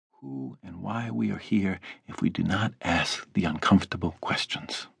who and why we are here if we do not ask the uncomfortable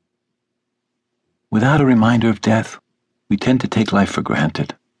questions. Without a reminder of death, we tend to take life for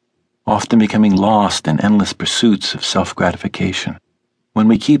granted, often becoming lost in endless pursuits of self-gratification. When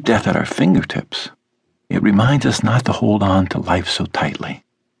we keep death at our fingertips, it reminds us not to hold on to life so tightly.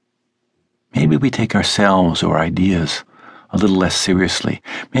 Maybe we take ourselves or ideas a little less seriously.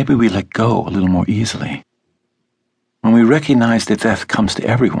 Maybe we let go a little more easily. When we recognize that death comes to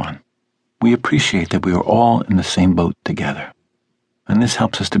everyone, we appreciate that we are all in the same boat together. And this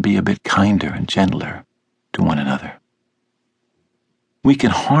helps us to be a bit kinder and gentler to one another. We can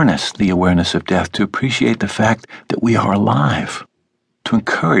harness the awareness of death to appreciate the fact that we are alive, to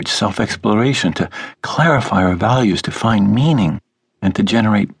encourage self-exploration, to clarify our values, to find meaning, and to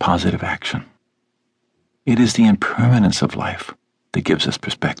generate positive action. It is the impermanence of life that gives us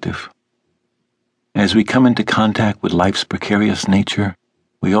perspective. As we come into contact with life's precarious nature,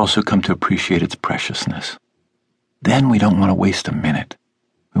 we also come to appreciate its preciousness. Then we don't want to waste a minute.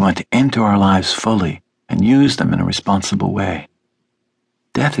 We want to enter our lives fully and use them in a responsible way.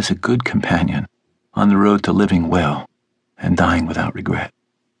 Death is a good companion on the road to living well and dying without regret.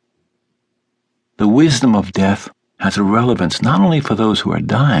 The wisdom of death has a relevance not only for those who are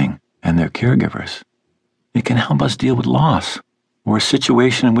dying and their caregivers. It can help us deal with loss, or a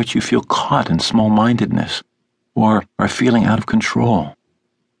situation in which you feel caught in small-mindedness, or are feeling out of control.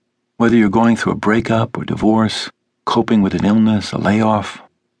 Whether you're going through a breakup or divorce, coping with an illness, a layoff,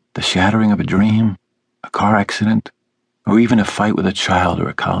 the shattering of a dream, a car accident, or even a fight with a child or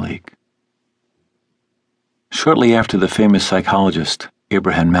a colleague. Shortly after the famous psychologist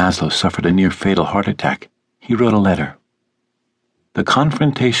Abraham Maslow suffered a near-fatal heart attack, he wrote a letter. The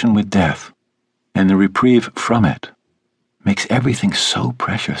confrontation with death and the reprieve from it makes everything so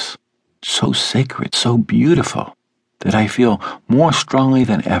precious, so sacred, so beautiful, that I feel more strongly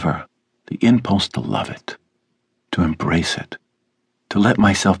than ever the impulse to love it, to embrace it, to let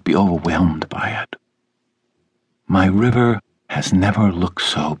myself be overwhelmed by it. My river has never looked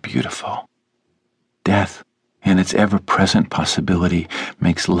so beautiful. Death and its ever-present possibility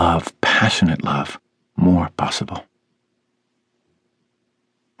makes love, passionate love, more possible.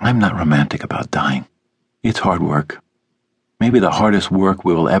 I'm not romantic about dying. It's hard work. Maybe the hardest work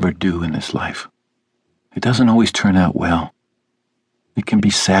we will ever do in this life. It doesn't always turn out well. It can be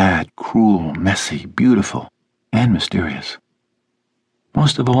sad, cruel, messy, beautiful, and mysterious.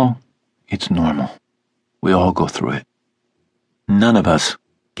 Most of all, it's normal. We all go through it. None of us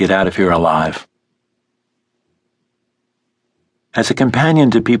get out of here alive. As a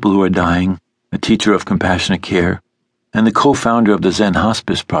companion to people who are dying, a teacher of compassionate care, and the co-founder of the Zen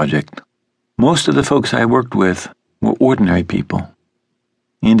Hospice Project, most of the folks I worked with were ordinary people.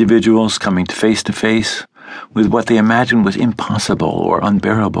 Individuals coming face to face with what they imagined was impossible or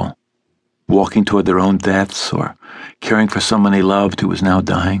unbearable, walking toward their own deaths or caring for someone they loved who was now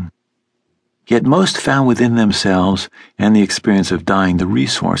dying. Yet most found within themselves and the experience of dying the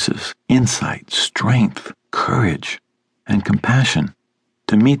resources, insight, strength, courage, and compassion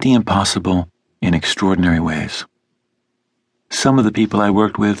to meet the impossible in extraordinary ways. Some of the people I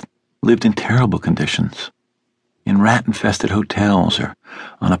worked with lived in terrible conditions, in rat-infested hotels or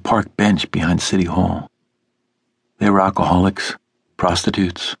on a park bench behind City Hall. They were alcoholics,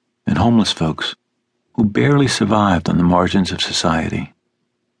 prostitutes, and homeless folks who barely survived on the margins of society.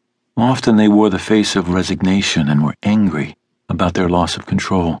 Often they wore the face of resignation and were angry about their loss of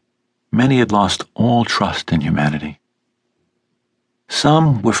control. Many had lost all trust in humanity.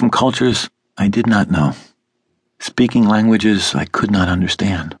 Some were from cultures I did not know, speaking languages I could not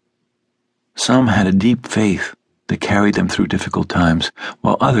understand. Some had a deep faith that carried them through difficult times,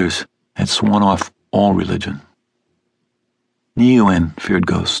 while others had sworn off all religion. Niuwen feared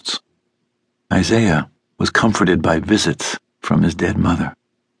ghosts. Isaiah was comforted by visits from his dead mother.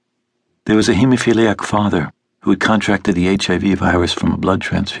 There was a hemophiliac father who had contracted the HIV virus from a blood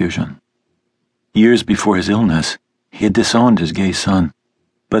transfusion. Years before his illness, he had disowned his gay son,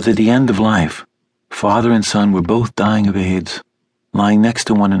 but at the end of life, father and son were both dying of AIDS, lying next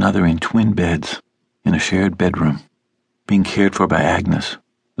to one another in twin beds in a shared bedroom, being cared for by Agnes,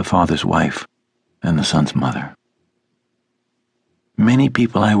 the father's wife, and the son's mother. Many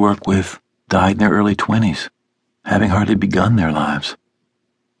people I work with died in their early 20s, having hardly begun their lives.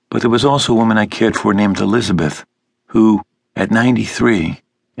 But there was also a woman I cared for named Elizabeth, who, at 93,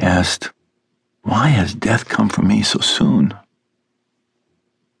 asked, "Why has death come for me so soon?"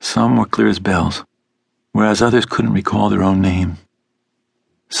 Some were clear as bells, whereas others couldn't recall their own name.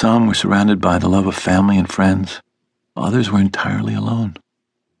 Some were surrounded by the love of family and friends. Others were entirely alone.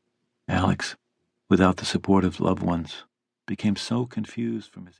 Alex, without the support of loved ones, became so confused from his